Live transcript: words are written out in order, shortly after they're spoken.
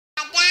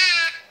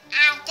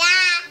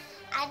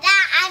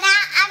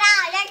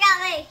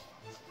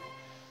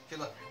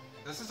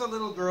a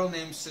little girl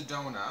named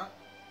Sedona.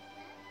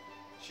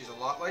 She's a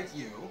lot like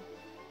you.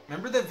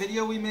 Remember the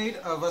video we made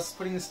of us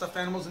putting the stuffed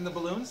animals in the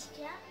balloons?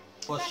 Yeah.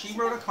 Well, she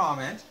wrote a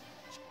comment.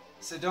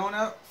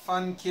 Sedona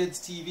Fun Kids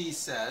TV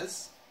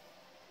says,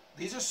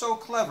 "These are so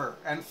clever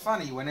and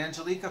funny when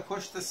Angelica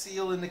pushed the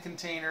seal in the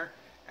container,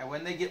 and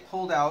when they get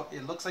pulled out,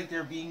 it looks like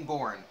they're being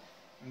born.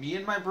 Me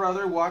and my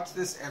brother watch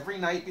this every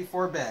night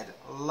before bed.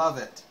 Love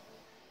it.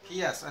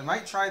 P.S. I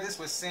might try this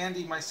with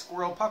Sandy, my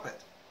squirrel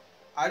puppet.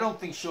 I don't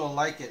think she'll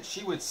like it.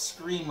 She would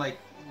scream like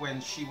when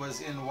she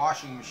was in the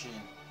washing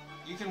machine.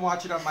 You can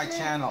watch it on my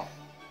channel.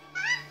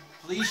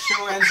 Please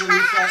show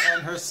Angelica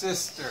and her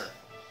sister."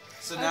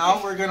 So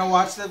now we're going to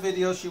watch the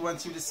video she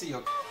wants you to see,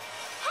 okay?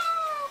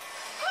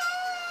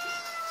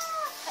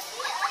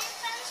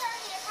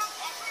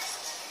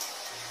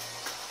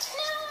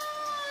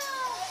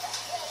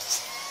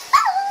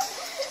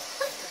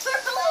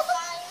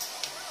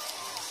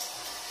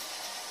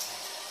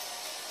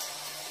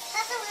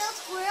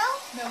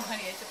 No,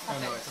 honey, it's a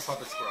puppet. Oh no, it's a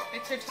puppet squirrel.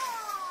 It's her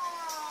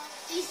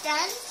He's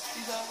done?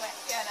 She's all wet.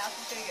 Yeah, now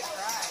she's gonna get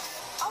dry.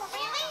 Oh,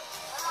 really?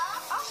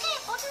 Okay,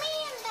 put me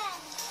in then.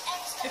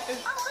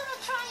 I'm gonna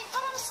try it, but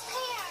I'm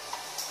scared.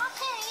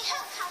 Okay.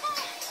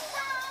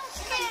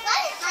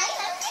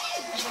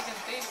 It's like a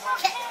big one.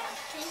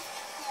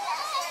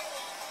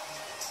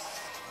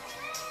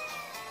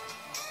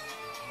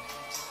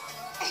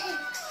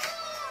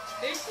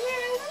 There she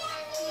is.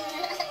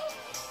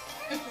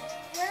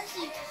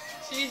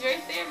 She's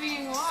right there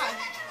being washed.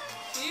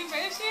 See,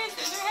 there she is.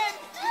 There's her head.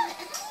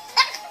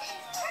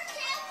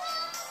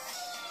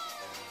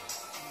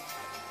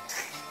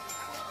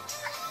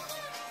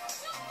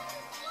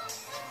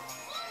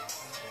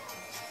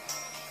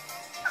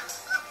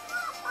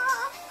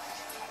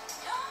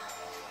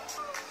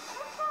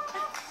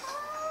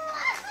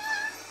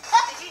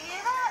 Did you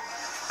hear that?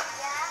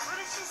 Yeah. What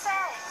did she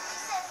say? She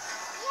said,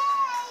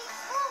 "Yay!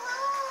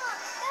 Woohoo!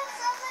 That's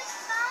so much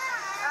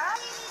fun!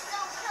 Please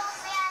don't kill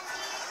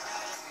Sandy."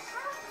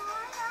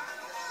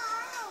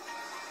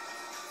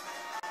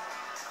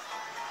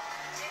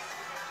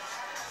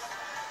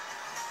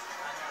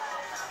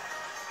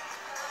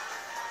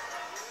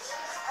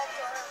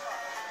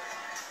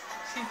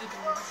 She's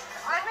adorable.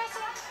 What did I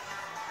say?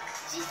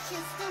 She's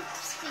just so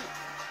sweet.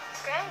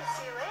 Okay,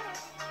 see you later.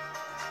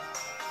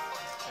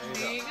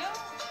 There you go.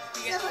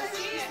 You get to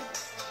see it.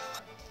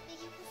 Thank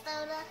you for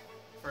soda.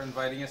 For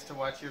inviting us to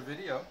watch your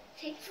video.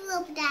 Thank you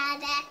for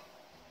Dada.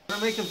 Want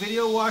to make a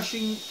video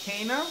washing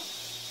Kana?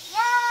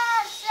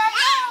 Yes!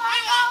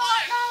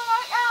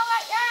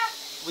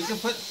 We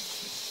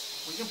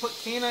can put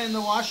Kana in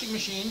the washing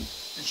machine,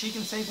 and she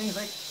can say things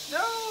like,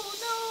 "No,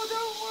 don't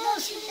No,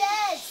 wash she me."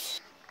 does.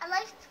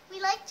 We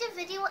liked your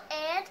video,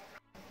 and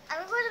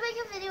I'm going to make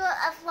a video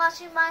of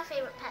watching my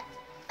favorite pet.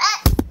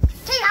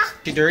 Tina!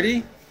 She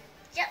dirty?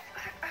 Yep,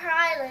 her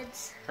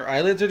eyelids. Her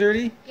eyelids are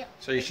dirty? Yep.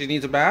 So she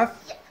needs a bath?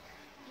 Yep.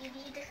 You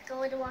need to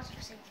go in the washing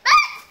machine.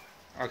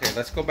 Okay,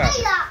 let's go back.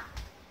 Tina!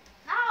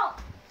 No!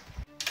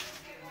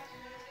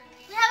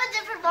 We have a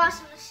different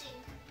washing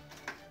machine.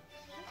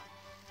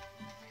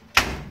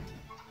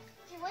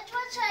 Okay, which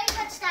one should I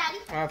touch, Daddy?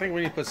 I think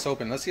we need to put soap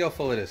in. Let's see how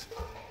full it is.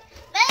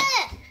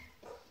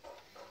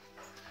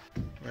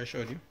 I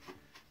showed you.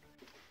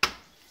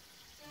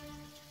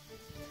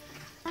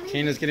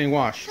 Kana's getting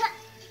washed.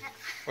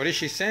 What is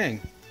she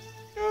saying?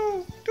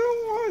 No,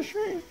 don't wash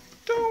me.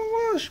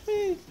 Don't wash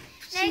me.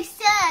 She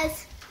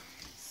says,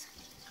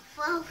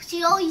 well,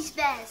 she always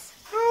does.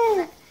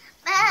 No.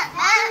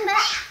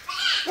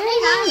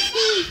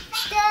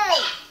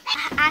 Stay.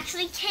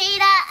 Actually,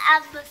 Kata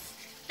and the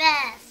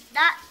best,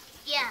 not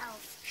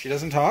yells. She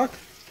doesn't talk?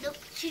 Nope,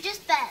 she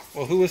just best.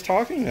 Well, who was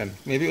talking then?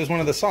 Maybe it was one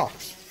of the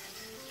socks.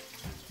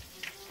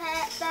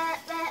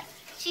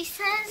 She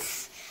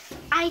says,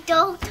 "I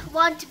don't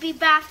want to be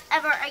bathed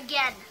ever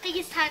again." I think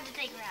it's time to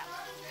take her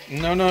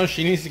out. No,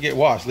 she needs to get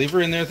washed. Leave her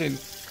in there.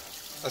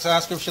 Let's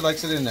ask her if she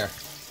likes it in there.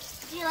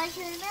 Do you like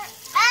it in there?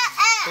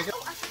 Take it.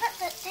 Oh, I forgot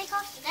to take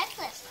off the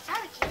necklace.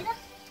 Sorry, Kata.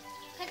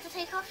 I have to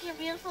take off your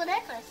beautiful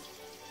necklace.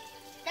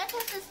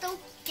 Necklaces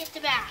don't get the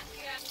bath.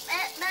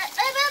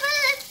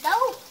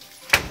 No.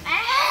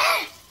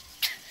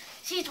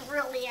 She's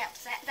really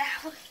upset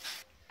now.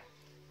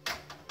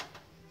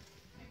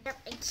 Yep,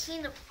 and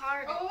Kina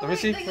farted. Oh, Let me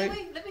see.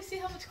 Let me see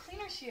how much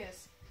cleaner she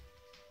is.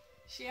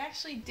 She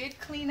actually did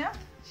clean up.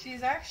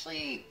 She's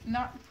actually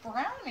not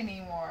brown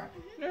anymore.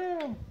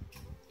 No.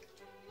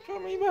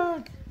 Put me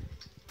back.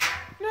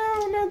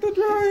 No, not the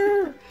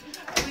dryer.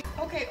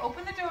 Okay,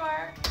 open the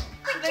door.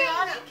 So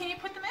can you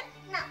put them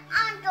in? No,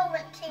 I'm going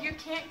with Kina. You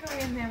can't go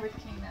in there with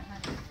Kina,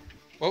 honey.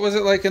 What was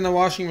it like in the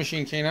washing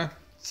machine, Kana?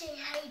 She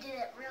hated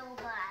it real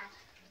bad.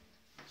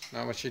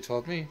 Not what she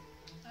told me.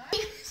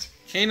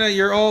 Kana,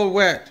 you're all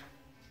wet.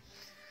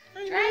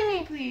 Dry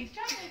me, please.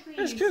 Dry me, please.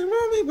 That's because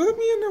Mommy put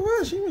me in the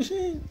washing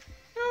machine.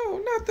 No,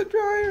 not the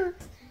dryer.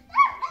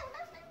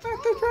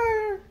 Not the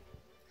dryer.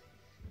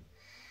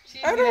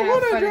 She's I don't gonna have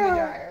want to fun in the dry.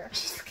 dryer.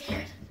 She's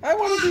scared. I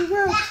want to be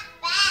wet.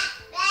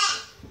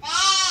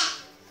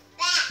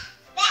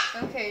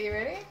 Okay, you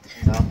ready?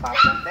 It's all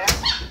popped up there?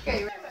 Okay,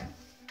 you ready?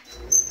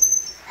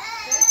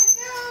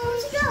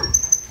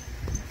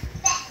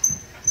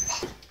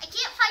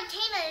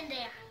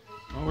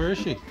 Oh, where is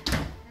she? I don't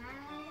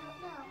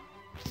know.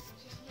 Just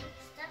make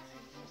stuff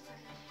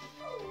inside.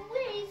 Oh,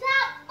 wait,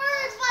 that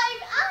bird's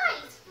five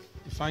eyes.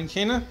 You find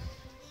Kana?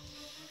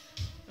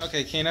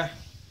 Okay, Kana.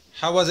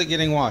 How was it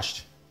getting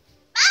washed?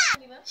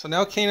 So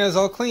now Kana is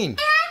all clean.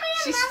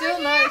 She's still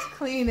not as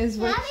clean as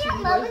what she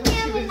was when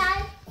she was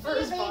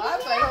first bought,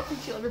 but I don't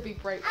think she'll ever be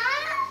bright.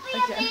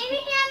 Baby Hammy,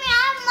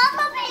 I'm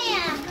Mama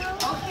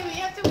Bam. Okay, we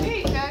have to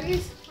wait.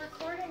 Daddy's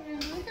recording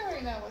Angelica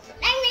right now. What's up?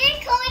 I'm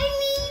recording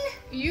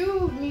me.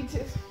 You need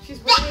to. She's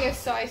wearing a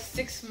size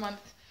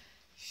 6-month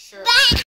shirt.